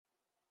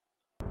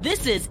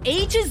This is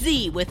A to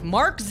Z with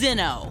Mark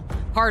Zinno,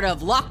 part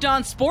of Locked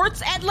On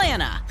Sports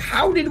Atlanta.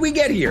 How did we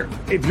get here?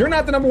 If you're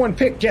not the number one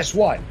pick, guess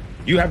what?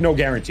 You have no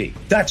guarantee.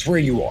 That's where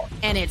you are.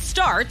 And it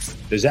starts...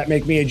 Does that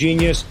make me a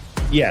genius?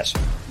 Yes.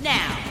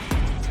 Now.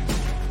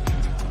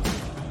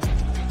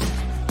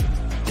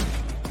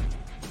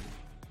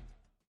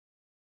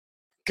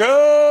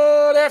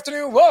 Good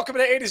afternoon. Welcome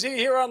to A to Z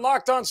here on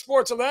Locked On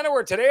Sports Atlanta,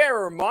 where today I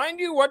remind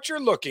you what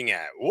you're looking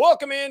at.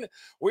 Welcome in.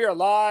 We are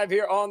live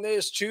here on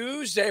this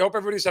Tuesday. Hope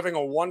everybody's having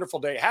a wonderful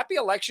day. Happy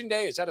Election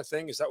Day. Is that a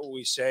thing? Is that what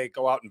we say?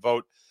 Go out and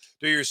vote.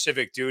 Do your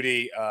civic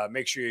duty.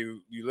 Make sure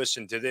you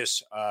listen to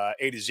this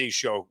A to Z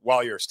show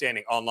while you're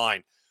standing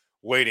online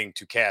waiting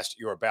to cast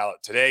your ballot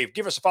today.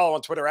 Give us a follow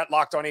on Twitter at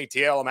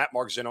LockedOnATL. I'm at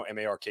Mark Zinno,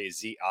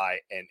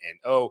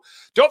 MarkZinno.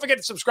 Don't forget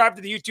to subscribe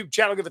to the YouTube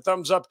channel. Give a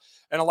thumbs up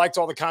and a like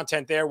to all the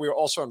content there. We are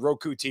also on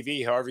Roku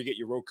TV. However you get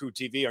your Roku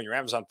TV on your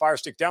Amazon Fire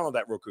Stick, download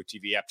that Roku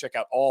TV app. Check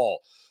out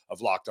all of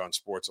Locked On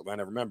Sports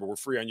Atlanta. Remember, we're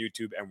free on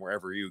YouTube and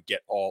wherever you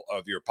get all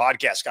of your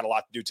podcasts. Got a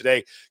lot to do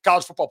today.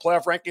 College football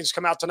playoff rankings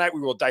come out tonight.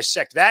 We will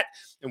dissect that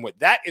and what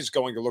that is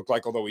going to look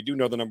like, although we do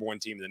know the number one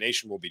team in the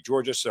nation will be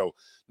Georgia, so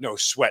no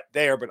sweat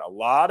there. But a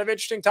lot of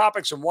interesting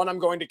topics, and one I'm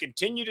going to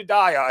continue to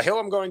die on, a hill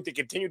I'm going to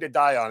continue to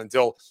die on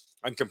until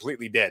I'm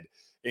completely dead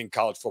in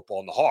college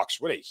football. And the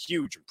Hawks, what a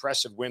huge,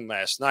 impressive win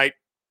last night.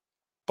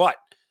 But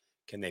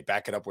can they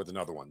back it up with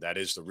another one? That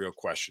is the real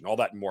question. All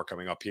that and more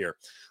coming up here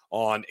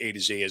on A to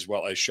Z, as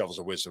well as Shovels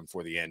of Wisdom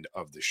for the end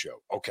of the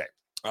show. Okay.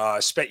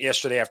 Spent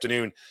yesterday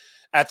afternoon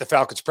at the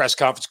Falcons press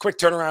conference. Quick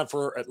turnaround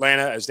for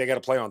Atlanta as they got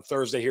to play on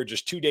Thursday here,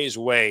 just 2 days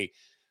away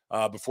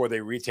before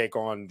they retake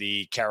on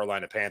the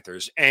Carolina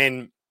Panthers.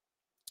 And,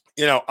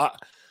 you know,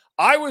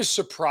 I was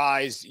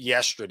surprised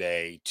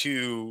yesterday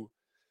to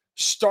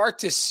start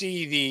to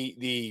see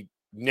the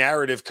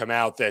narrative come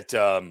out that,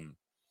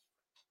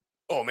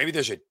 maybe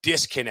there's a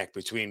disconnect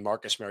between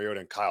Marcus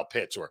Mariota and Kyle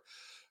Pitts, or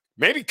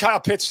maybe Kyle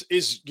Pitts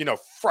is,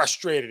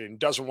 frustrated and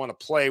doesn't want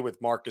to play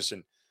with Marcus,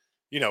 and,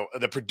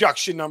 the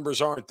production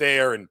numbers aren't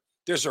there, and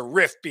there's a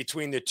rift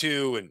between the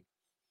two. And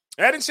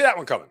I didn't see that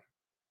one coming.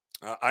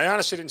 I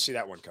honestly didn't see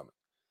that one coming.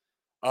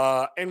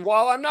 And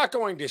while I'm not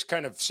going to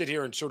kind of sit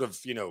here and sort of,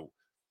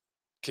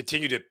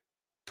 continue to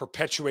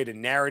perpetuate a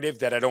narrative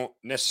that I don't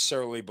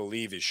necessarily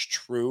believe is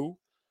true,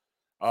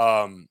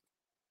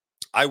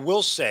 I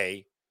will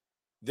say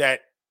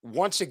that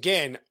once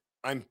again,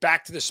 I'm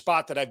back to the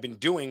spot that I've been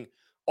doing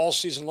all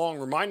season long,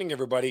 reminding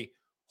everybody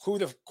who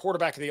the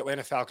quarterback of the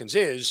Atlanta Falcons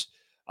is,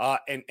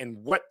 and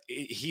what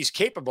he's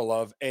capable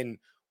of, and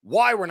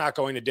why we're not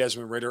going to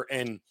Desmond Ridder,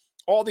 and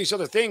all these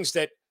other things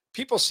that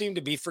people seem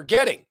to be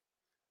forgetting.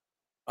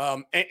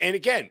 And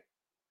again,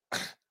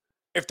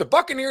 if the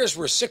Buccaneers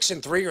were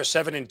 6-3 or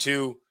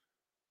 7-2,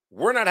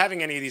 we're not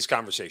having any of these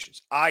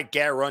conversations. I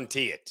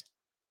guarantee it.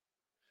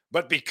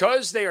 But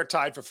because they are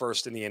tied for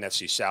first in the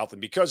NFC South,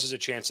 and because there's a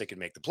chance they can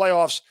make the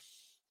playoffs,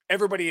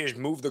 everybody has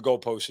moved the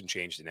goalposts and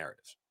changed the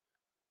narratives.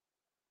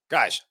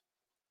 Guys,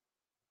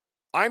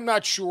 I'm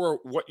not sure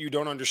what you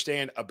don't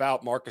understand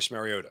about Marcus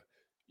Mariota.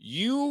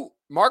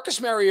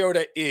 Marcus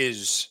Mariota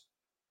is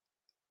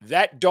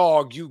that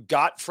dog you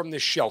got from the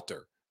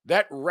shelter,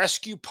 that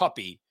rescue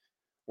puppy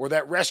or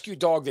that rescue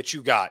dog that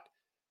you got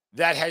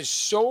that has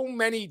so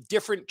many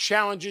different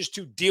challenges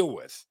to deal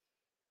with.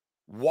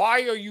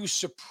 Why are you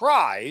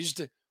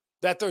surprised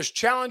that those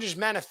challenges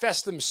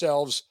manifest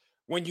themselves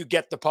when you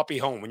get the puppy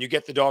home, when you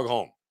get the dog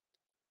home?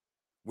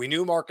 We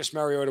knew Marcus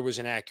Mariota was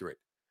inaccurate.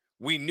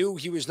 We knew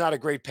he was not a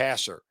great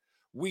passer.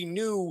 We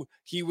knew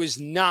he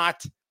was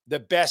not the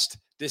best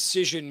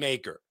decision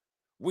maker.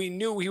 We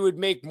knew he would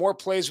make more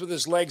plays with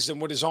his legs than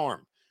with his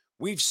arm.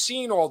 We've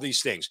seen all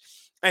these things.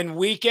 And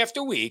week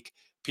after week,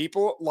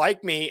 people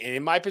like me and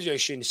in my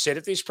position sit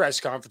at these press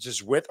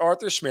conferences with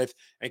Arthur Smith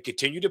and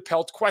continue to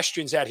pelt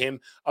questions at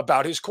him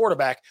about his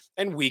quarterback.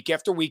 And week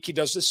after week, he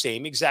does the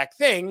same exact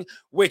thing,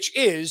 which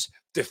is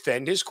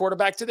defend his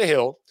quarterback to the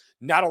hill,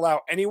 not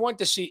allow anyone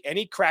to see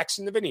any cracks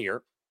in the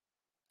veneer,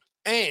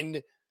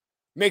 and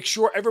make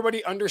sure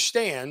everybody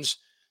understands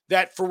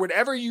that for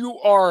whatever you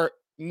are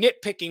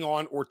nitpicking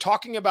on or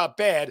talking about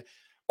bad,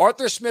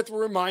 Arthur Smith will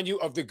remind you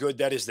of the good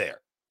that is there.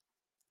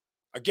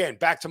 Again,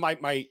 back to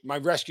my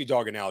rescue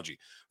dog analogy.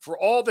 For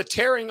all the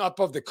tearing up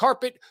of the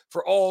carpet,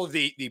 for all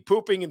the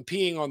pooping and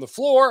peeing on the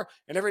floor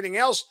and everything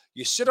else,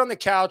 you sit on the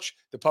couch,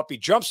 the puppy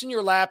jumps in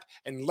your lap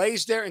and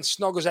lays there and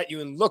snuggles at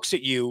you and looks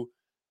at you,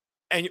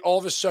 and all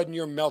of a sudden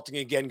you're melting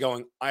again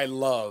going, I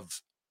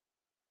love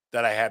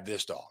that I have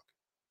this dog.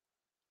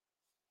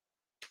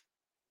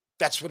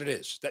 That's what it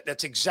is.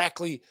 That's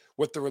exactly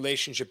what the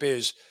relationship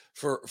is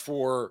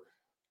for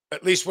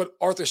at least what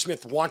Arthur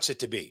Smith wants it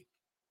to be.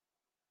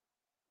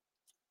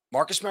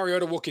 Marcus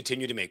Mariota will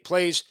continue to make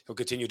plays. He'll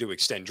continue to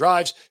extend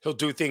drives. He'll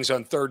do things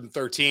on 3rd and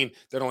 13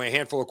 that only a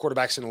handful of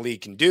quarterbacks in the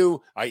league can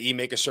do, i.e.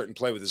 make a certain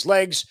play with his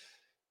legs.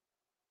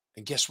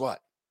 And guess what?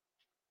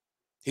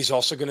 He's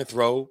also going to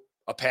throw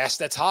a pass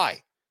that's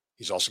high.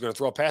 He's also going to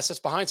throw a pass that's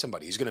behind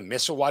somebody. He's going to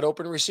miss a wide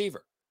open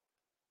receiver.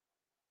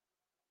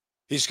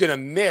 He's going to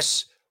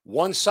miss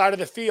one side of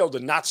the field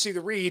and not see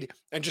the read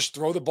and just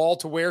throw the ball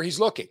to where he's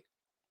looking.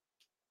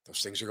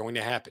 Those things are going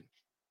to happen.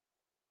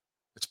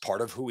 It's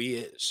part of who he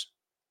is.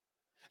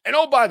 And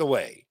oh, by the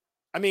way,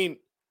 I mean,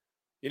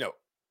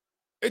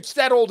 it's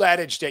that old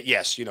adage that,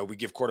 yes, we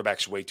give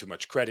quarterbacks way too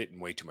much credit and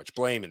way too much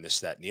blame and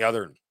this, that, and the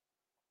other. And,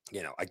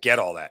 I get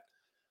all that.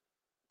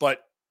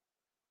 But,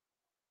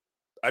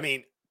 I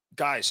mean,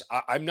 guys,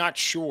 I'm not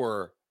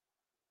sure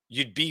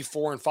you'd be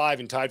 4-5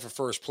 and tied for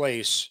first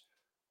place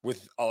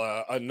with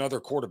another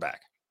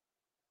quarterback.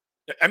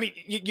 I mean,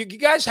 you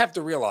guys have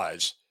to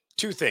realize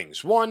two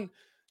things. One,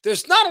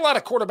 there's not a lot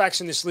of quarterbacks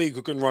in this league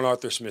who can run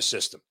Arthur Smith's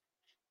system.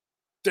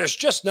 There's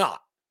just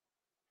not.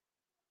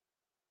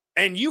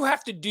 And you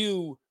have to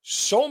do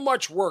so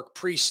much work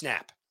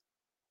pre-snap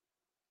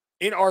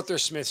in Arthur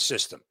Smith's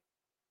system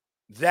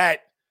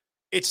that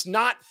it's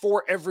not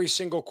for every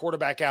single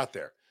quarterback out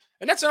there.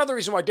 And that's another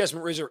reason why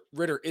Desmond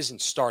Ridder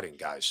isn't starting,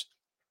 guys.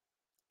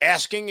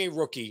 Asking a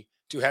rookie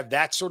to have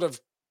that sort of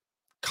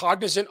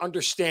cognizant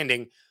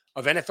understanding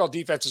of NFL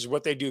defenses,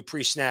 what they do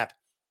pre-snap,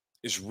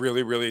 is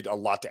really, really a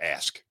lot to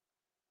ask.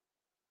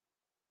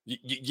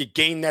 You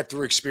gain that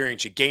through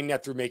experience. You gain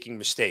that through making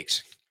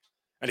mistakes.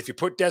 And if you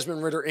put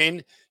Desmond Ridder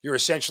in, you're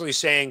essentially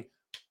saying,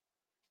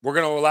 we're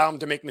going to allow him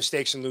to make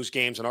mistakes and lose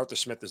games, and Arthur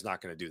Smith is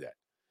not going to do that.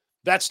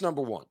 That's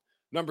number one.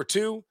 Number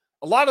two,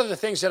 a lot of the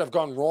things that have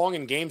gone wrong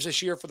in games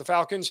this year for the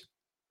Falcons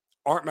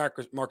aren't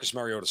Marcus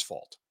Mariota's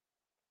fault.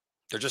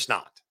 They're just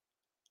not.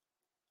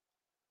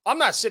 I'm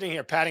not sitting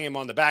here patting him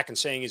on the back and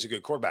saying he's a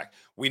good quarterback.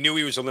 We knew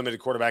he was a limited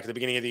quarterback at the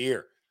beginning of the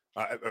year.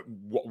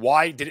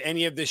 Why did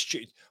any of this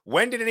change?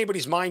 When did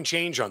anybody's mind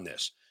change on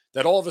this?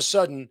 That all of a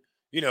sudden,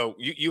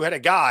 you had a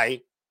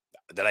guy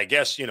that I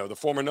guess, the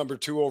former number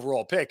 2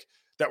 overall pick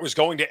that was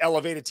going to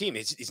elevate a team.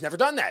 He's never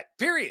done that,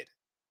 period.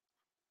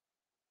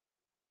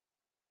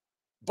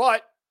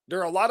 But there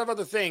are a lot of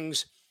other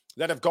things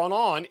that have gone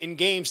on in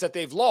games that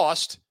they've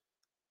lost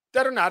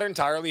that are not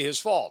entirely his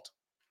fault.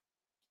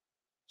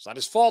 It's not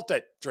his fault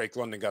that Drake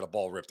London got a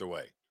ball ripped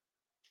away.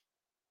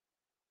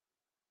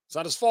 It's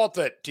not his fault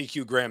that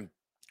TQ Graham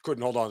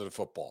couldn't hold on to the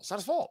football. It's not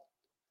his fault.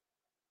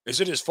 Is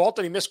it his fault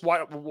that he missed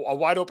a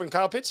wide open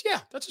Kyle Pitts?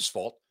 Yeah, that's his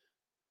fault.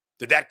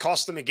 Did that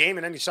cost them a game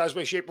in any size,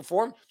 way, shape, or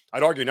form?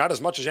 I'd argue not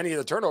as much as any of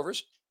the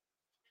turnovers.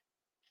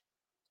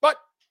 But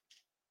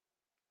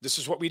this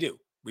is what we do.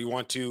 We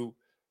want to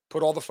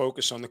put all the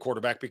focus on the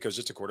quarterback because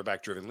it's a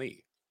quarterback-driven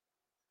league.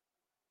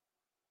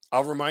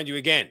 I'll remind you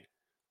again,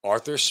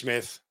 Arthur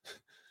Smith,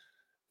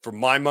 for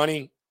my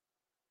money,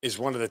 is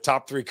one of the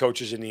top 3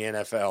 coaches in the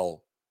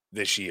NFL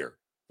this year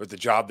with the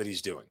job that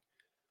he's doing.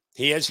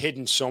 He has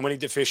hidden so many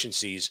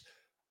deficiencies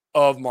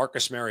of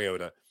Marcus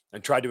Mariota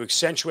and tried to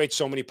accentuate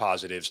so many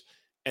positives,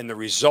 and the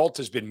result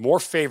has been more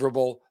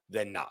favorable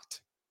than not.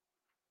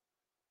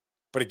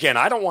 But again,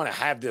 I don't want to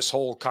have this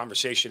whole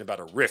conversation about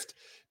a rift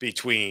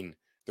between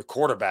the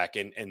quarterback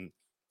and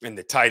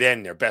the tight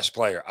end, their best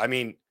player. I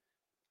mean,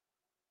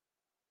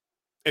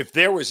 if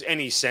there was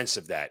any sense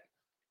of that,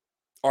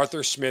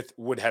 Arthur Smith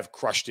would have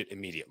crushed it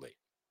immediately.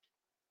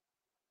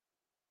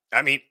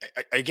 I mean,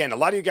 again, a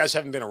lot of you guys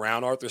haven't been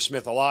around Arthur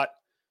Smith a lot,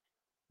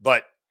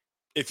 but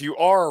if you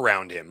are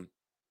around him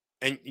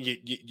and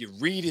you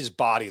read his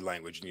body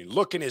language and you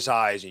look in his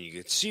eyes and you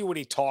can see when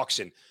he talks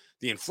and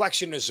the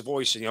inflection in his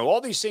voice, and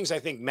all these things I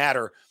think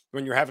matter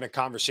when you're having a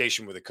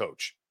conversation with a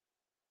coach.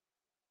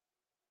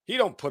 He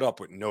don't put up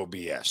with no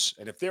BS.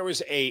 And if there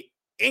was a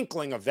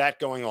inkling of that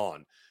going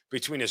on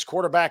between his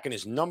quarterback and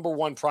his number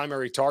 1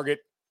 primary target,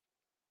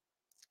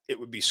 it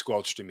would be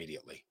squelched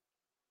immediately.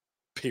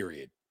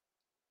 Period.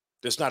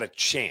 There's not a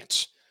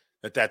chance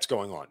that that's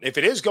going on. If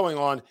it is going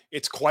on,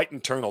 it's quite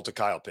internal to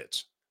Kyle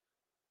Pitts.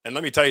 And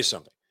let me tell you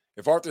something.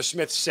 If Arthur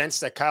Smith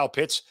sensed that Kyle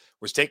Pitts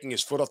was taking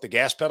his foot off the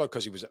gas pedal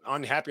because he was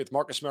unhappy with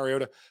Marcus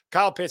Mariota,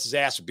 Kyle Pitts'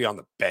 ass would be on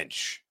the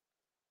bench.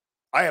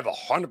 I have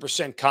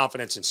 100%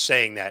 confidence in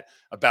saying that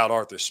about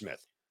Arthur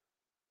Smith.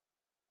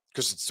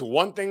 Because it's the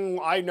one thing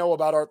I know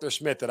about Arthur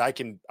Smith that I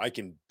can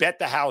bet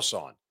the house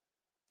on.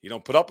 You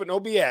don't put up with no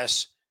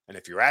BS, and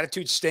if your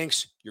attitude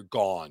stinks, you're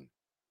gone.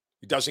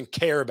 He doesn't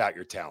care about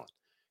your talent.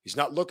 He's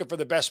not looking for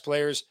the best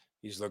players.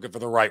 He's looking for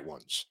the right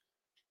ones.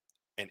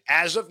 And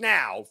as of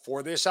now,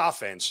 for this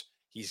offense,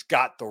 he's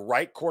got the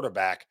right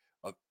quarterback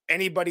of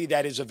anybody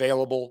that is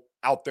available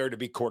out there to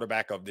be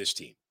quarterback of this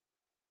team.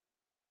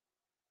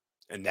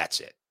 And that's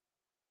it.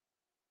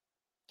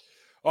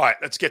 All right,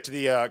 let's get to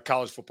the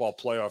college football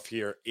playoff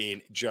here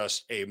in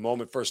just a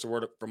moment. First, a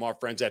word from our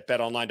friends at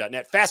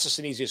betonline.net. Fastest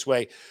and easiest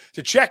way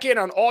to check in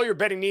on all your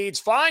betting needs.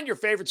 Find your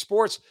favorite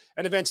sports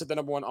and events at the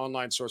number 1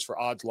 online source for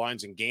odds,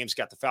 lines, and games.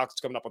 Got the Falcons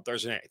coming up on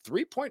Thursday night.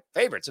 3-point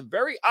favorite. It's a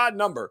very odd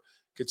number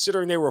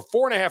considering they were a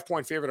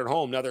 4.5-point favorite at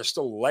home. Now they're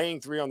still laying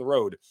 3 on the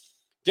road.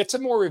 Get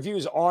some more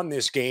reviews on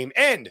this game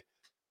and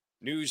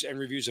news and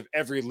reviews of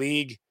every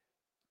league.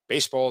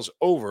 Baseball's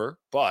over,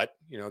 but,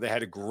 they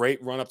had a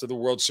great run up to the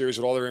World Series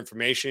with all their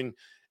information,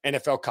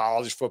 NFL,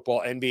 college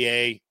football,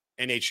 NBA,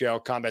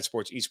 NHL, combat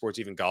sports, esports,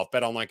 even golf.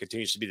 BetOnline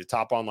continues to be the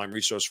top online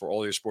resource for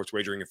all your sports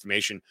wagering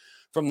information.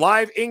 From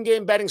live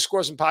in-game betting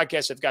scores and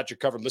podcasts, they've got you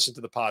covered. Listen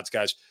to the pods,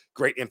 guys.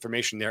 Great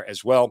information there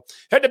as well.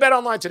 Head to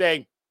BetOnline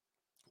today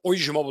or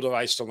use your mobile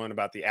device to learn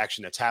about the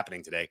action that's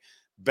happening today.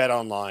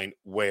 BetOnline,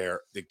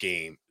 where the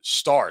game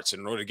starts. And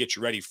in order to get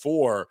you ready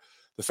for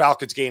the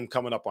Falcons game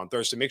coming up on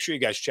Thursday, make sure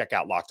you guys check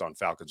out Locked On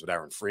Falcons with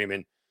Aaron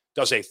Freeman.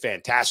 Does a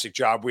fantastic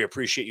job. We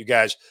appreciate you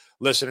guys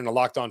listening to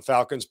Locked On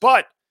Falcons.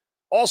 But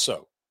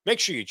also, make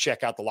sure you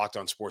check out the Locked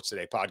On Sports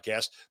Today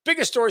podcast.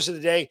 Biggest stories of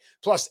the day,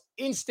 plus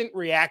instant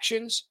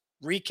reactions,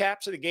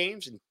 recaps of the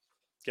games, and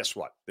guess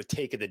what? The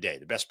take of the day,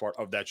 the best part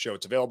of that show.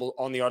 It's available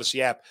on the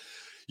Odyssey app,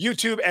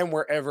 YouTube, and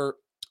wherever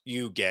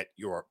you get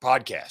your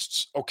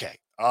podcasts. Okay,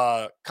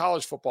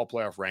 college football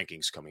playoff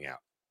rankings coming out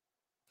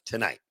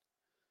tonight.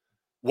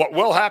 What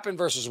will happen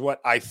versus what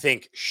I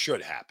think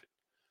should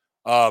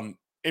happen.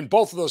 In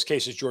both of those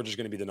cases, Georgia's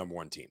going to be the number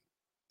one team.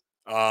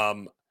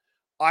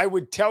 I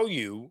would tell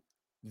you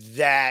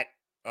that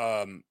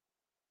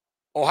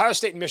Ohio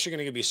State and Michigan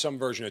are going to be some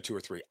version of 2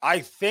 or 3. I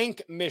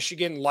think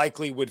Michigan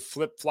likely would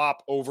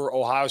flip-flop over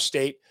Ohio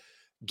State,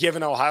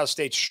 given Ohio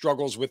State's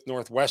struggles with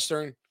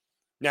Northwestern.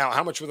 Now,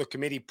 how much will the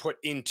committee put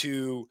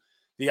into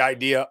the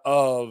idea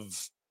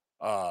of,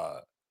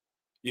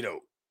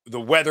 the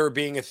weather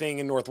being a thing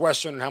in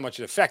Northwestern and how much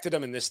it affected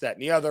them and this, that,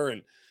 and the other?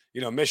 And,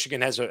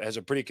 Michigan has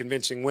a pretty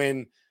convincing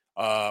win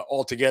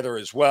altogether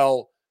as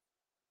well.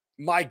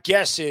 My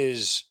guess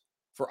is,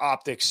 for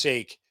optics'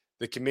 sake,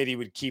 the committee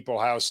would keep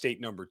Ohio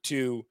State number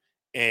 2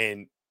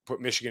 and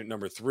put Michigan at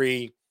number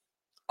 3.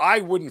 I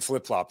wouldn't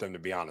flip-flop them, to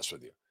be honest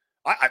with you.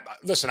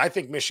 Listen, I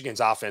think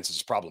Michigan's offense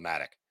is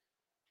problematic.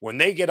 When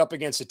they get up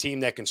against a team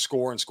that can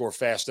score and score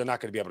fast, they're not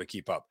going to be able to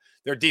keep up.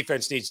 Their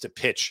defense needs to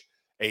pitch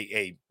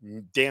a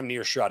damn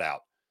near shutout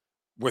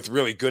with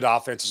really good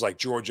offenses like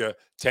Georgia,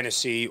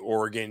 Tennessee,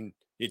 Oregon,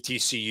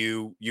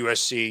 TCU,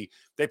 USC.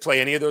 They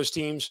play any of those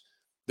teams,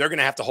 they're going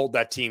to have to hold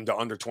that team to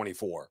under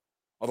 24.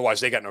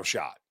 Otherwise, they got no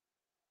shot.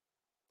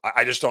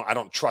 I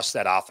don't trust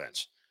that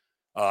offense.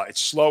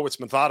 It's slow. It's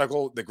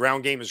methodical. The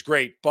ground game is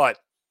great. But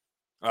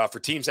for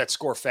teams that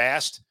score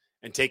fast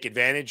and take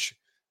advantage,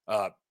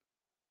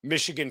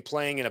 Michigan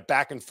playing in a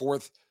back and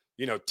forth,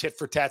 tit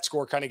for tat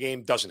score kind of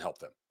game doesn't help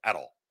them at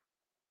all.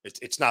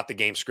 It's not the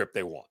game script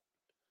they want.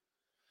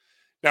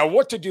 Now,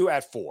 what to do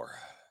at 4?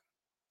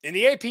 In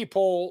the AP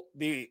poll,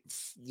 the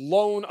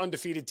lone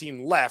undefeated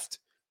team left,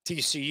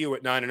 TCU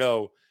at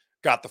 9-0,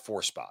 got the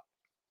 4 spot.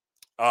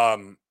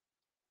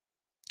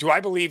 Do I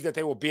believe that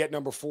they will be at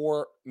number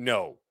 4?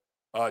 No.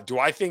 Do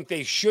I think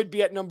they should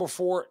be at number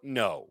 4?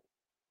 No.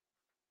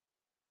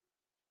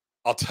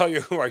 I'll tell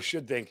you who I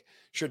should think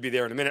should be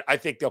there in a minute. I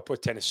think they'll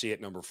put Tennessee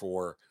at number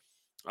 4.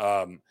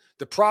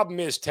 The problem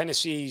is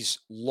Tennessee's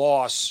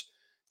loss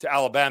to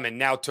Alabama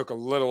now took a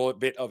little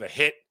bit of a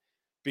hit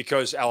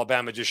because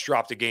Alabama just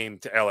dropped a game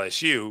to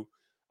LSU.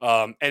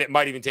 And it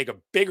might even take a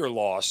bigger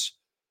loss,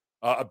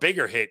 a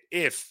bigger hit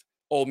if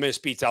Ole Miss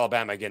beats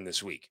Alabama again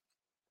this week.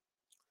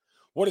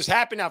 What has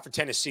happened now for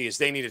Tennessee is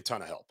they need a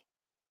ton of help.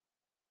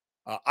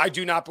 I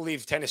do not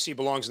believe Tennessee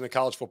belongs in the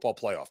college football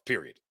playoff,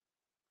 period.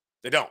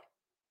 They don't.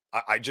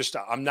 I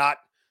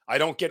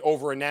don't get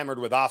over enamored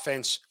with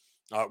offense.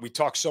 We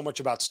talk so much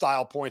about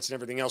style points and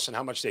everything else and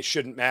how much they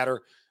shouldn't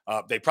matter.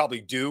 They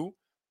probably do,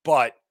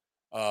 but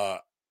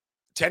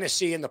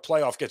Tennessee in the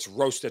playoff gets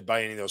roasted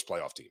by any of those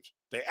playoff teams.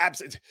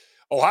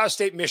 Ohio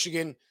State,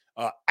 Michigan,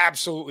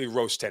 absolutely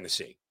roast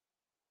Tennessee.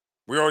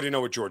 We already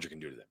know what Georgia can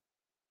do to them.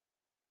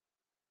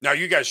 Now,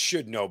 you guys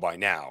should know by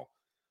now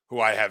who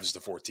I have as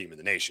the 4th team in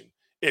the nation.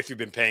 If you've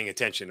been paying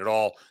attention at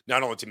all,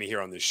 not only to me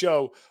here on this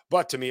show,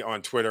 but to me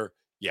on Twitter.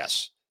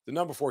 Yes, the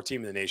number 4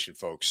 team in the nation,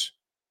 folks,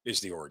 is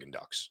the Oregon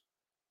Ducks.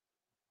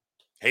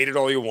 Hate it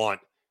all you want.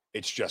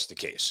 It's just the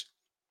case.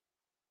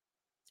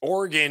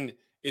 Oregon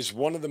is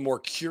one of the more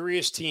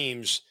curious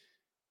teams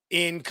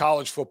in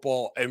college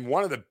football and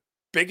one of the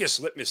biggest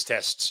litmus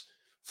tests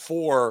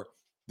for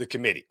the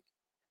committee.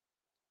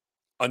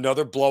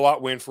 Another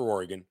blowout win for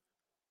Oregon.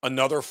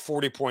 Another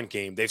 40-point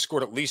game. They've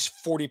scored at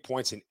least 40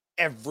 points in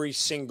every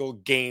single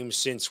game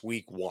since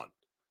week 1.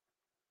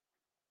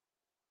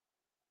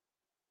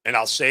 And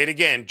I'll say it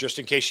again, just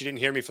in case you didn't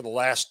hear me for the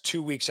last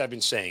 2 weeks, I've been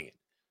saying it.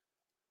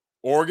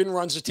 Oregon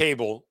runs the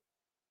table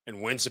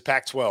and wins the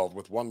Pac-12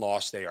 with 1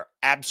 loss. They are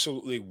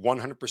absolutely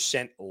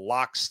 100%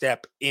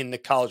 lockstep in the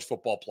college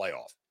football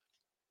playoff.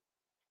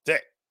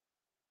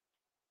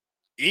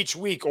 Each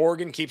week,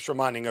 Oregon keeps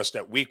reminding us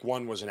that week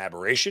 1 was an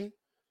aberration.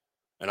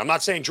 And I'm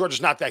not saying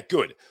Georgia's not that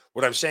good.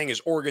 What I'm saying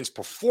is Oregon's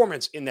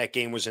performance in that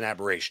game was an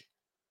aberration.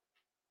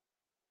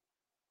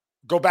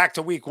 Go back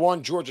to week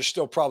 1, Georgia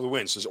still probably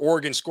wins. Does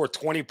Oregon score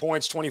 20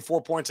 points,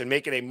 24 points, and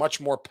make it a much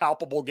more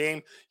palpable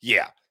game?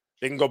 Yeah,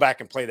 they can go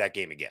back and play that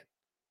game again.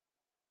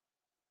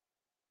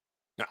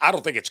 Now, I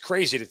don't think it's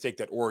crazy to think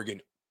that Oregon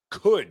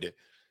could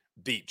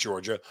beat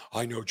Georgia.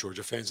 I know,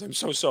 Georgia fans, I'm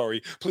so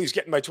sorry. Please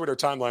get in my Twitter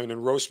timeline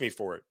and roast me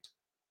for it.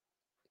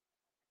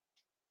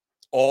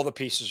 All the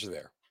pieces are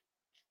there.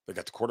 They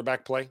got the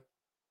quarterback play.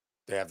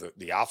 They have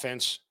the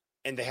offense.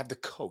 and they have the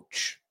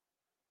coach.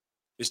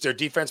 Is their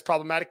defense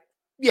problematic?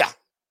 Yeah.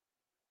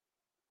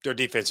 Their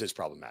defense is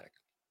problematic.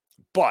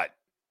 But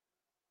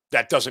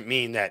that doesn't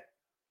mean that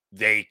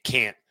they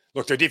can't.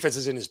 Look, their defense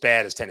isn't as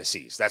bad as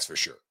Tennessee's. That's for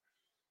sure.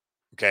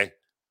 Okay.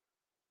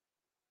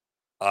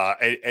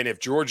 And if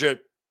Georgia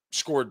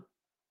scored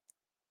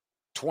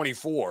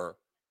 24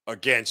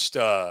 against,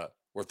 or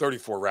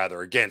 34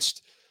 rather,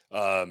 against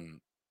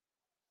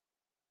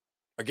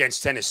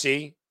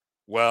Tennessee,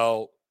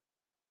 well,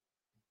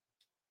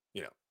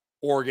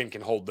 Oregon can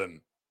hold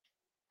them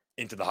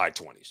into the high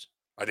 20s.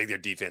 I think their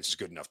defense is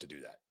good enough to do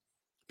that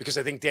because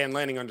I think Dan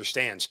Lanning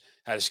understands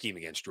how to scheme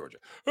against Georgia.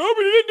 Oh,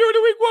 but he didn't do it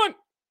in week one.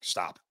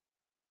 Stop.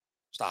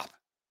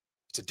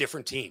 It's a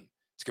different team.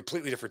 It's a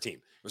completely different team.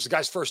 It was the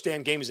guy's first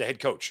damn game as a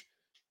head coach.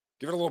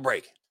 Give it a little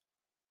break.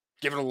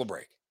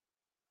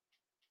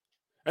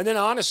 And then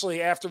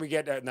honestly, after we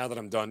get, now that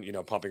I'm done,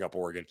 pumping up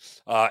Oregon,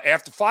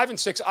 after 5 and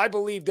 6, I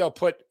believe they'll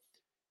put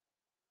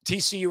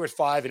TCU at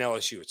 5 and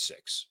LSU at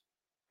 6.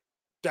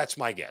 That's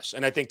my guess.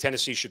 And I think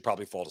Tennessee should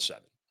probably fall to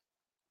 7.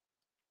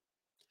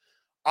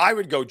 I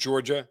would go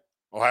Georgia,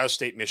 Ohio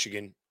State,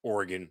 Michigan,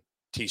 Oregon,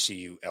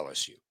 TCU,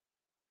 LSU,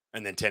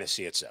 and then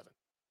Tennessee at 7.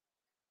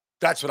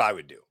 That's what I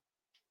would do.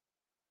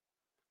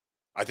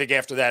 I think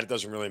after that, it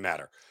doesn't really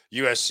matter.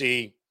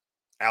 USC,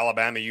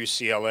 Alabama,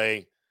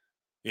 UCLA,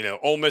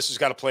 Ole Miss has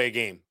got to play a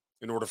game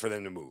in order for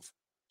them to move.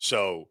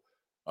 So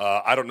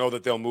I don't know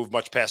that they'll move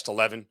much past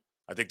 11.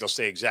 I think they'll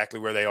stay exactly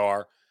where they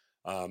are.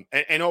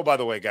 And oh, by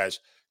the way, guys,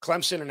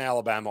 Clemson and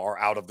Alabama are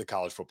out of the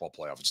college football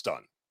playoff. It's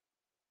done.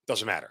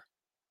 Doesn't matter.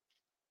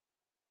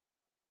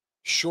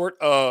 Short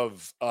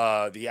of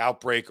the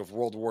outbreak of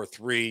World War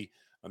III,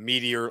 a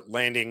meteor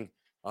landing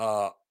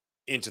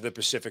into the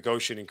Pacific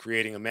Ocean and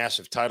creating a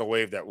massive tidal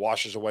wave that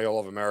washes away all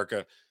of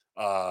America,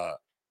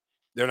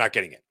 they're not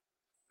getting it.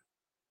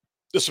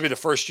 This will be the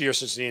first year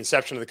since the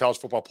inception of the college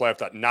football playoff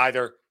that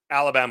neither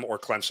Alabama or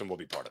Clemson will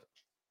be part of it.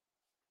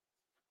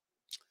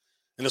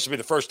 And this will be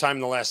the first time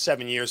in the last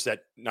 7 years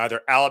that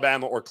neither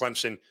Alabama or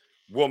Clemson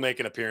will make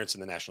an appearance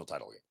in the national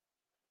title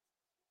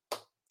game.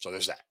 So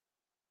there's that.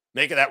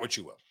 Make of that what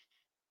you will.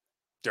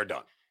 They're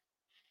done.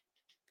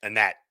 And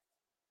that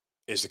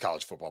is the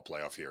college football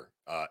playoff here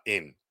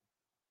in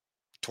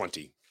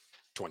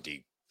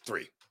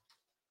 2023.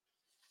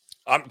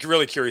 I'm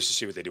really curious to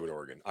see what they do with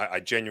Oregon. I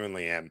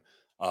genuinely am.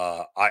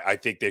 I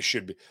think they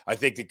should be. I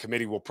think the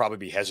committee will probably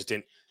be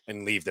hesitant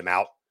and leave them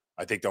out.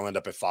 I think they'll end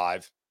up at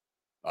 5.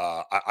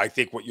 I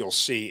think what you'll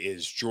see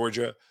is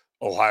Georgia,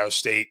 Ohio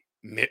State,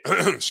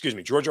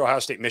 Georgia, Ohio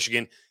State,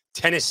 Michigan,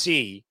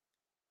 Tennessee,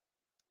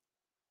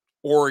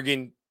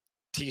 Oregon,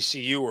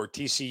 TCU, or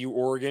TCU,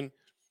 Oregon.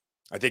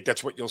 I think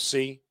that's what you'll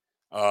see.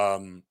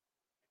 Again,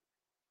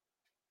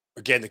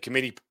 the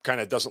committee kind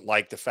of doesn't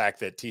like the fact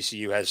that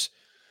TCU has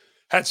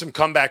had some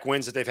comeback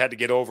wins that they've had to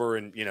get over,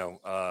 and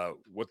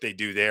what they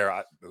do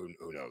there,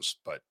 who knows?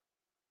 But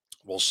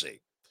we'll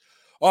see.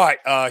 All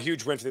right,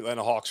 huge win for the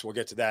Atlanta Hawks. We'll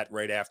get to that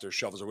right after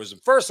Shovels of Wisdom.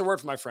 First, a word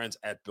from my friends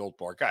at Built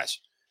Bar. Guys,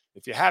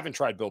 if you haven't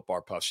tried Built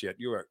Bar Puffs yet,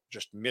 you are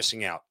just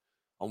missing out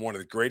on one of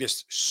the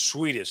greatest,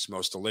 sweetest,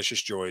 most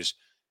delicious joys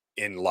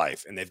in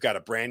life. And they've got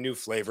a brand new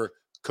flavor,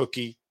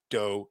 cookie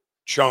dough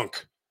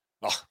chunk.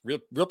 Oh,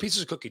 real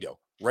pieces of cookie dough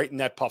right in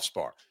that Puffs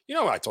bar. You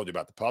know what I told you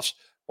about the Puffs?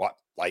 What?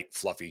 Light,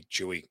 fluffy,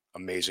 chewy,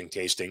 amazing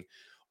tasting.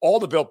 All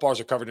the Built Bars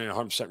are covered in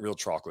 100% real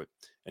chocolate.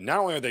 And not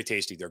only are they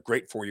tasty, they're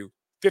great for you.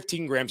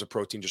 15 grams of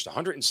protein, just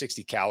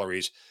 160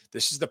 calories.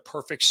 This is the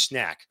perfect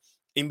snack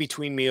in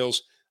between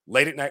meals,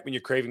 late at night when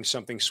you're craving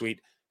something sweet.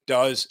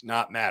 Does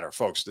not matter,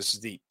 folks. This is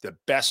the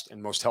best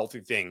and most healthy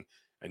thing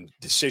and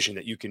decision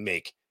that you can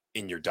make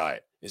in your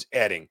diet is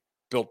adding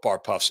Built Bar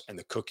Puffs and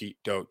the cookie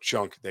dough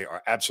chunk. They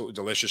are absolutely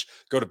delicious.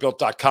 Go to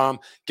Built.com,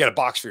 get a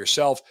box for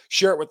yourself,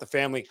 share it with the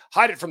family,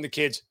 hide it from the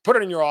kids, put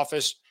it in your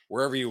office,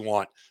 wherever you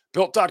want.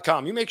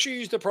 Built.com. You make sure you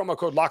use the promo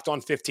code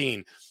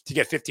LOCKEDON15 to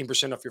get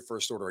 15% off your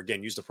first order.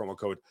 Again, use the promo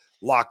code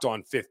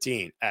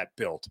LOCKEDON15 at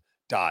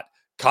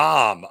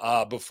Built.com.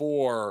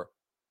 Before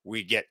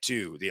we get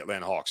to the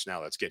Atlanta Hawks,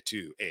 now let's get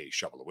to a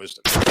Shovel of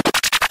Wisdom.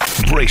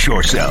 Brace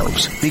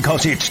yourselves,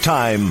 because it's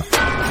time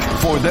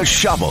for the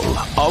Shovel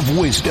of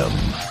Wisdom.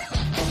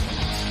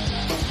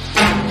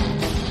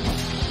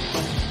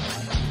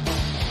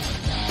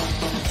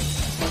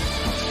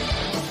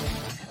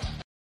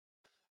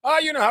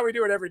 You know how we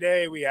do it every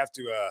day. We have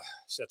to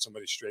set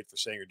somebody straight for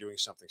saying or doing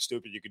something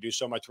stupid. You can do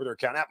so on my Twitter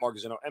account at Mark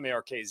Zinno,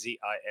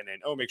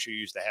 MarkZinno. Make sure you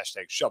use the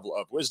hashtag Shovel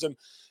of Wisdom.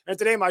 And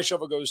today my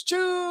shovel goes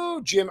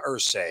to Jim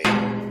Irsay.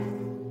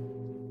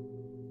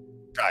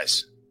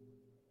 Guys,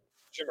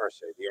 Jim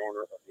Irsay, the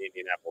owner of the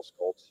Indianapolis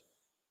Colts.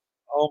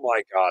 Oh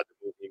my God, the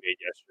move he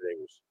made yesterday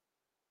was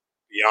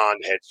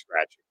beyond head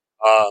scratching.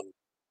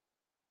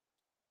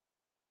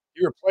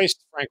 He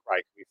replaced Frank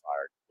Reich, who he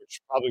fired,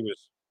 which probably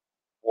was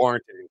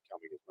warranted in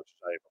coming, as much as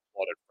I have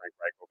applauded Frank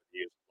Reich over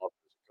the years and loved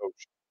him as a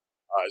coach.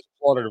 Has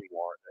applauded him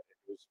more. It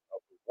was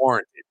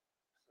warranted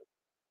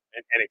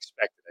and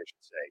expected, I should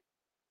say.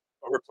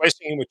 But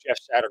replacing him with Jeff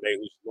Saturday,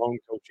 whose lone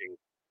coaching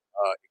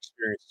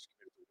experience is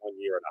committed to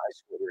 1 year in high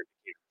school here in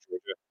Decatur,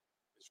 Georgia,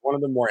 one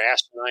of the more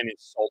asinine,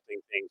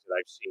 insulting things that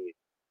I've seen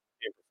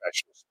in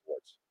professional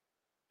sports.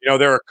 You know,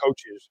 there are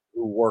coaches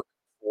who work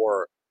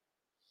for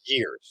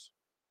years,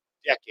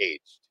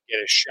 decades to get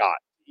a shot,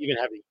 to even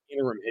have the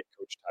interim head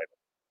coach title,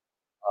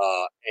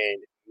 and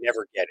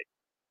never get it.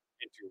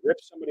 And to rip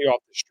somebody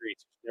off the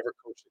streets who's never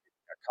coached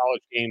a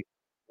college game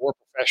or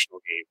professional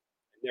game,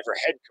 and never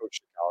head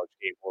coached a college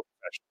game or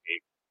professional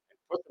game,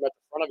 and put them at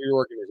the front of your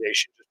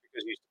organization just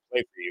because he used to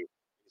play for you,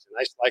 he's a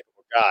nice,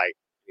 likable guy,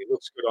 and he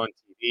looks good on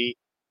TV,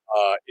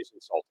 is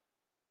insulting.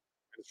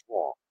 And it's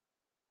wrong.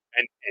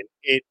 And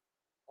it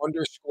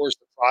underscores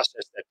the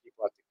process that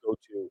people have to go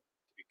to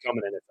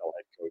become an NFL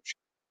head coach.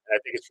 And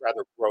I think it's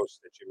rather gross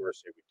that Jim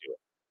Irsay would do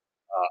it.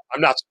 I'm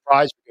not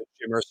surprised because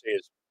Jim Irsay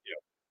is,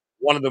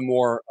 one of the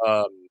more,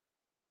 how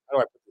do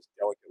I put this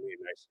delicately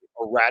and nicely,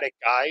 erratic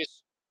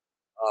guys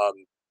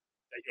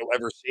that you'll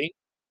ever see.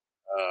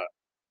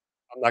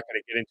 I'm not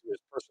going to get into his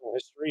personal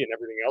history and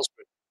everything else,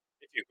 but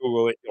if you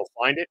Google it, you'll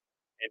find it.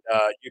 And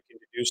you can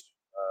deduce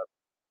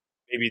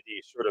maybe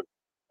the sort of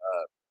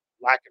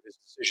lack of his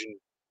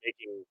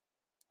decision-making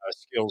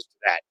skills to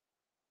that.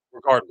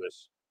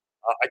 Regardless,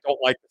 I don't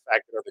like the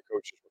fact that other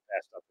coaches were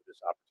passed up for this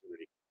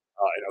opportunity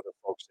and other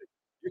folks that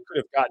you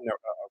could have gotten a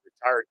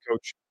retired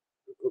coach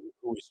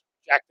who is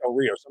Jack Del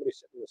Rio, somebody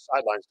sitting on the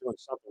sidelines doing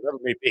something, whatever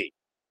it may be.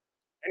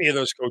 Any of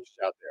those coaches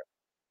out there.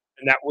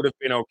 And that would have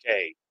been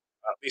okay.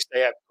 At least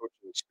they have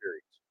coaching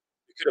experience.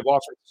 You could have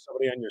offered it to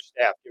somebody on your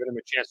staff, given them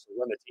a chance to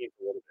run the team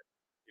for a little bit.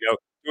 Do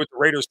what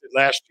the Raiders did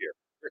last year.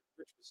 Rich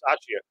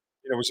Bisaccia,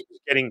 was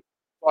getting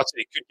thoughts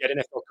that he could get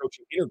NFL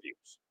coaching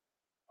interviews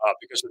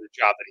because of the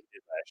job that he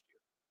did last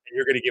year. And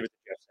you're going to give it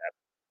to Jeff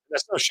Saturday. And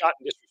that's no shot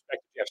in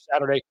disrespect to Jeff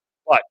Saturday,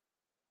 but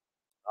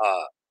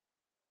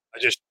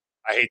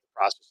I hate the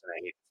process and I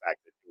hate the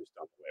fact that it was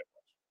done the way it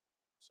was.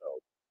 So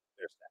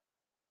there's that.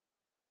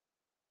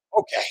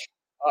 Okay,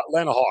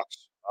 Atlanta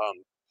Hawks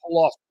pull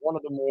off one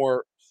of the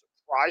more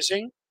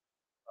surprising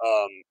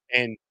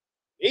and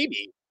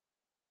maybe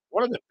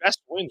one of the best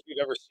wins we've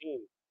ever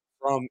seen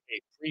from a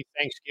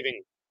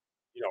pre-Thanksgiving,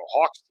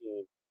 Hawks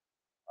team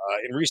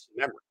in recent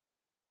memory.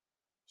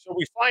 So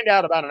we find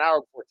out about an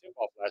hour before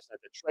tip-off last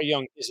night that Trae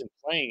Young isn't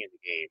playing in the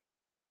game,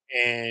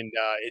 and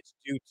it's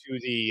due to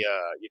the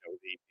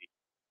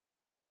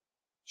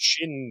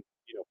shin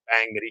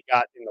bang that he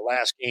got in the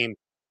last game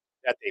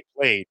that they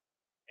played,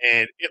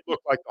 and it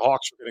looked like the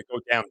Hawks were going to go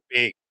down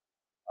big,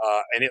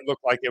 and it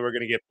looked like they were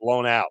going to get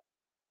blown out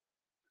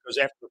because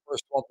after the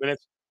first 12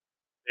 minutes,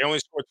 they only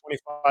scored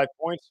 25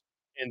 points,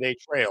 and they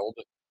trailed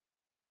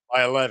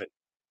by 11.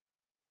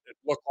 It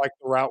looked like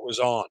the route was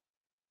on.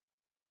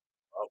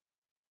 Well,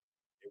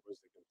 it was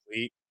the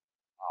complete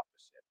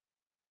opposite.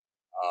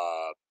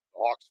 The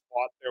Hawks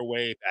fought their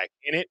way back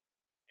in it,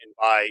 and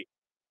by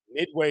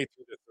midway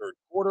through the third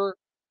quarter,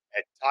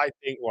 had tied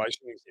things. Well, I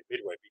shouldn't even say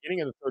midway.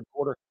 Beginning of the third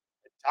quarter,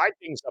 had tied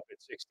things up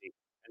at 60,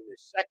 and the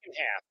second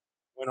half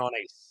went on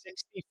a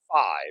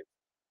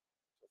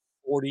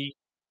 65-40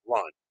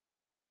 run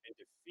and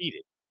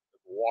defeated the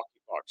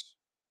Milwaukee Bucks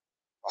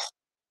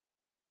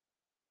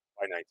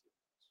by 19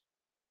 points.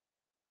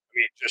 I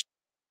mean, just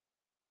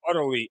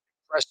utterly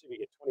impressive. He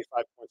get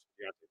 25 points from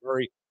Deontay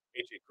Murray.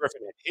 A.J.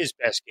 Griffin had his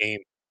best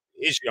game in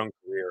his young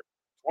career,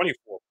 24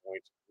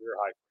 points, career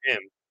high for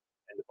him.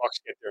 And the Bucks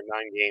get their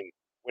 9-game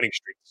winning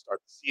streak to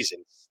start the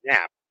season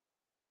snap.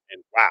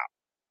 And wow,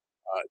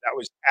 that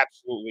was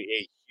absolutely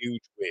a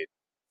huge win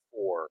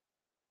for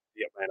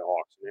the Atlanta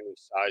Hawks in any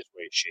size,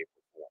 way, shape,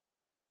 or form.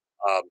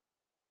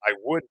 I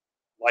would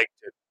like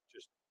to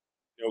just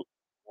note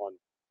one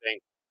thing.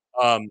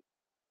 The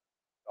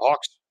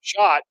Hawks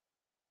shot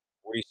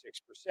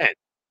 46%.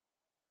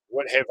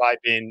 What have I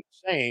been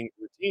saying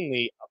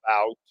routinely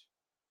about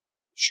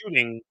the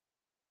shooting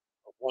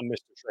of one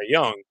Mr. Trae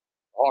Young?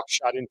 The Hawks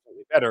shot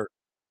infinitely better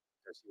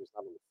because he was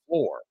not on the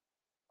floor.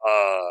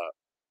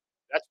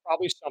 That's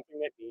probably something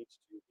that needs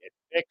to get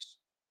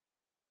fixed.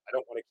 I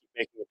don't want to keep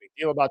making a big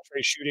deal about Trae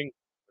shooting,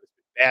 but it's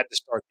been bad to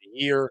start the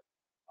year.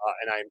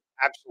 And I'm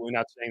absolutely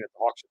not saying that the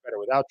Hawks are better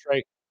without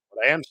Trae.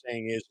 What I am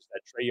saying is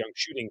that Trae Young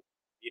shooting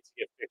needs to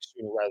get fixed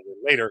sooner rather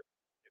than later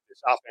if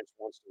this offense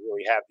wants to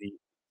really have to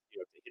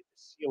hit the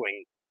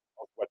ceiling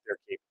of what they're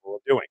capable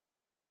of doing.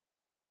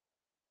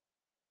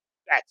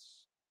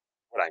 That's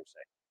what I'm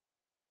saying.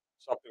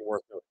 Something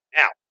worth noting.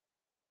 Now,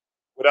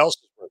 what else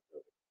is worth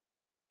noting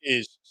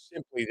is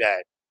simply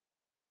that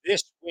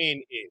this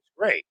win is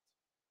great,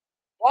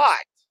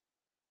 but,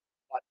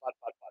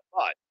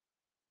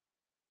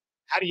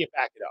 how do you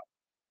back it up,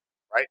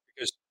 right?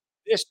 Because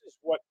this is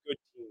what good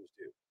teams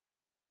do.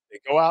 They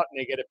go out and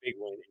they get a big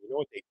win, and you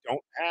know what they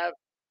don't have?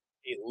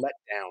 A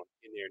letdown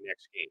in their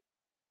next game,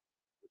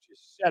 which is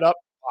set up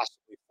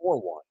possibly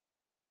 4-1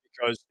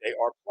 because they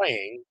are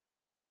playing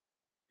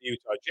the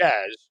Utah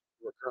Jazz,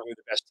 who are currently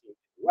the best team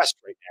in the West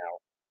right now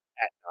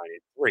at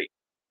 9-3.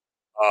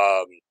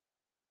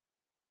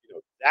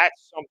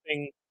 That's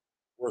something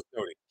worth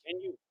noting. Can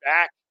you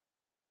back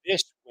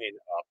this win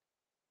up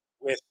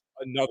with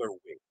another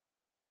win?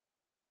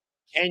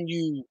 Can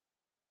you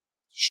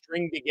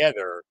string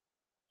together,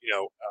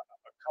 a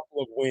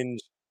couple of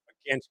wins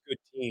against good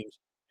teams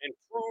and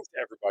prove to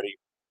everybody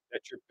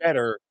that you're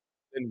better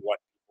than what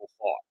people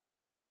thought.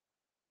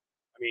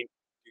 I mean,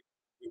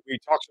 we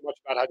talk so much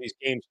about how these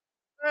games,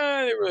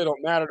 they really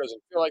don't matter,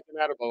 doesn't feel like they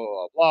matter, blah, blah,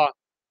 blah, blah.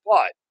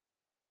 But,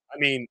 I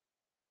mean,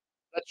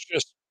 let's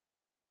just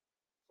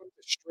put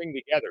the string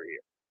together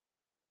here,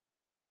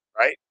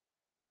 right?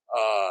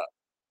 Uh,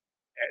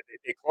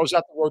 they close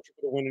out the road trip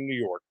with a win in New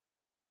York,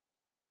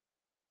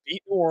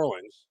 beat New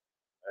Orleans,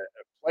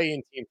 a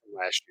play-in team from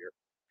last year,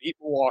 beat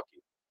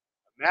Milwaukee.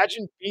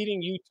 Imagine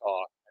beating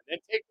Utah and then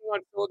taking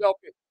on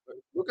Philadelphia.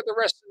 Look at the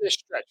rest of this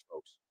stretch,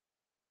 folks.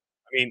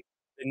 I mean,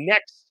 the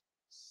next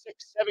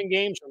 6-7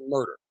 games are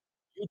murder.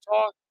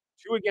 Utah,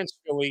 2 against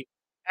Philly,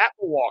 at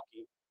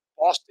Milwaukee,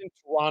 Boston,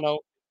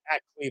 Toronto,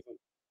 at Cleveland,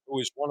 who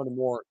is one of the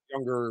more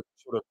younger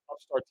sort of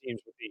upstart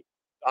teams with the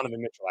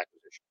Donovan Mitchell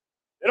acquisition.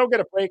 They don't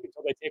get a break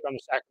until they take on the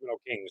Sacramento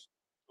Kings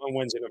on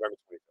Wednesday, November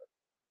 23rd.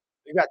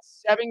 They've got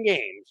 7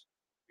 games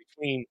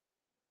between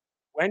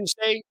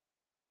Wednesday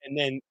and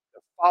then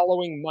the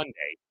following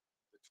Monday,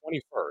 the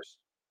 21st,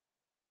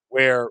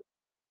 where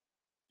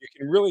you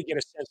can really get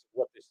a sense of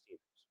what this team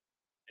is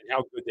and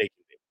how good they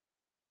can be.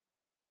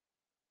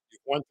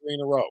 You've won 3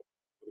 in a row.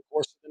 For the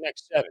course of the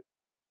next 7, at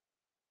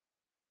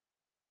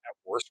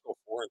worst, go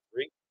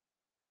 4-3,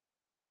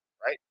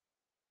 right?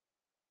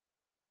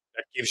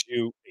 That gives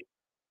you a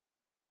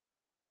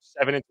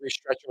 7-3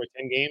 stretch over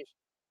 10 games.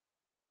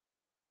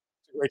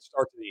 It's a great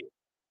start to the year.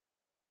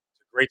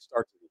 It's a great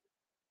start to the year.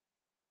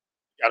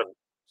 You got some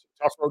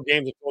tough road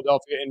games in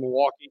Philadelphia and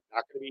Milwaukee.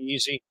 Not going to be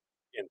easy.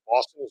 Again,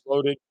 Boston is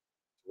loaded.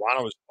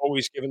 Toronto is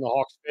always giving the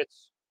Hawks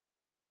fits.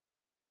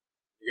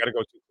 You got to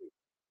go to Cleveland.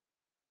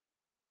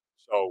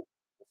 So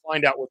we'll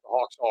find out what the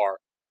Hawks are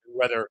and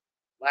whether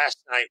last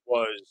night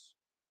was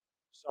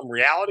some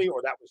reality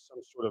or that was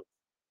some sort of,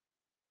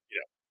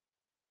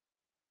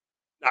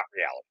 not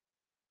reality,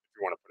 if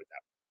you want to put it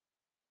that way.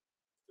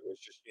 It was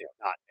just,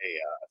 not a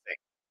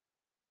thing.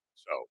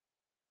 So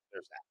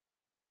there's that.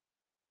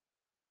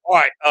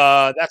 All right,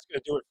 that's going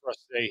to do it for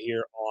us today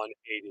here on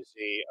A to Z.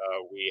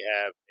 We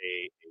have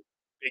a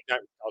big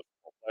night with college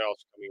football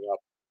playoffs coming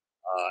up,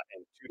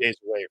 and 2 days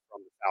away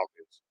from the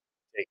Falcons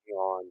taking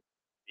on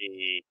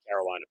the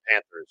Carolina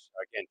Panthers.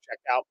 Again,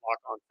 check out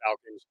Lock On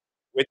Falcons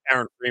with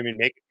Aaron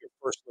Freeman. Make it your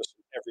first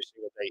listen every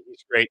single day.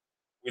 He's great.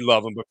 We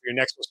love him. But for your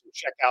next listen,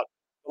 check out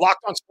the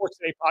Locked On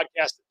Sports Today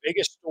podcast, the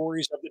biggest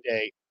stories of the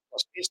day,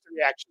 plus instant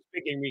reactions,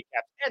 big game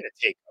recaps, and the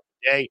take of the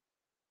day.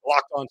 The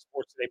Locked On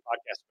Sports Today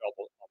podcast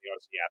available on the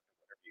Odyssey app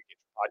and wherever you get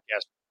your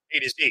podcast.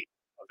 A to Z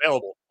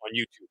available on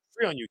YouTube,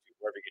 free on YouTube,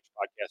 wherever you get your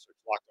podcast. Search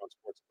Locked On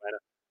Sports Atlanta.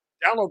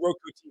 Download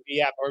Roku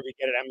TV app, however you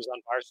get it, Amazon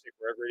Fire Stick,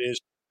 wherever it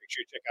is. Make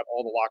sure you check out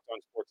all the Locked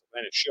On Sports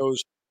Atlanta shows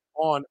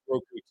on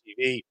Roku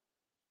TV.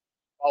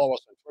 Follow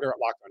us on Twitter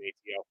at Locked On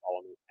ATL.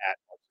 Follow me at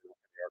MarkZinno.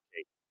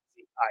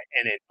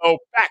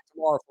 Back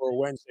tomorrow for a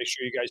Wednesday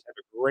show. You guys have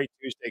a great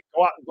Tuesday.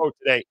 Go out and vote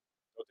today.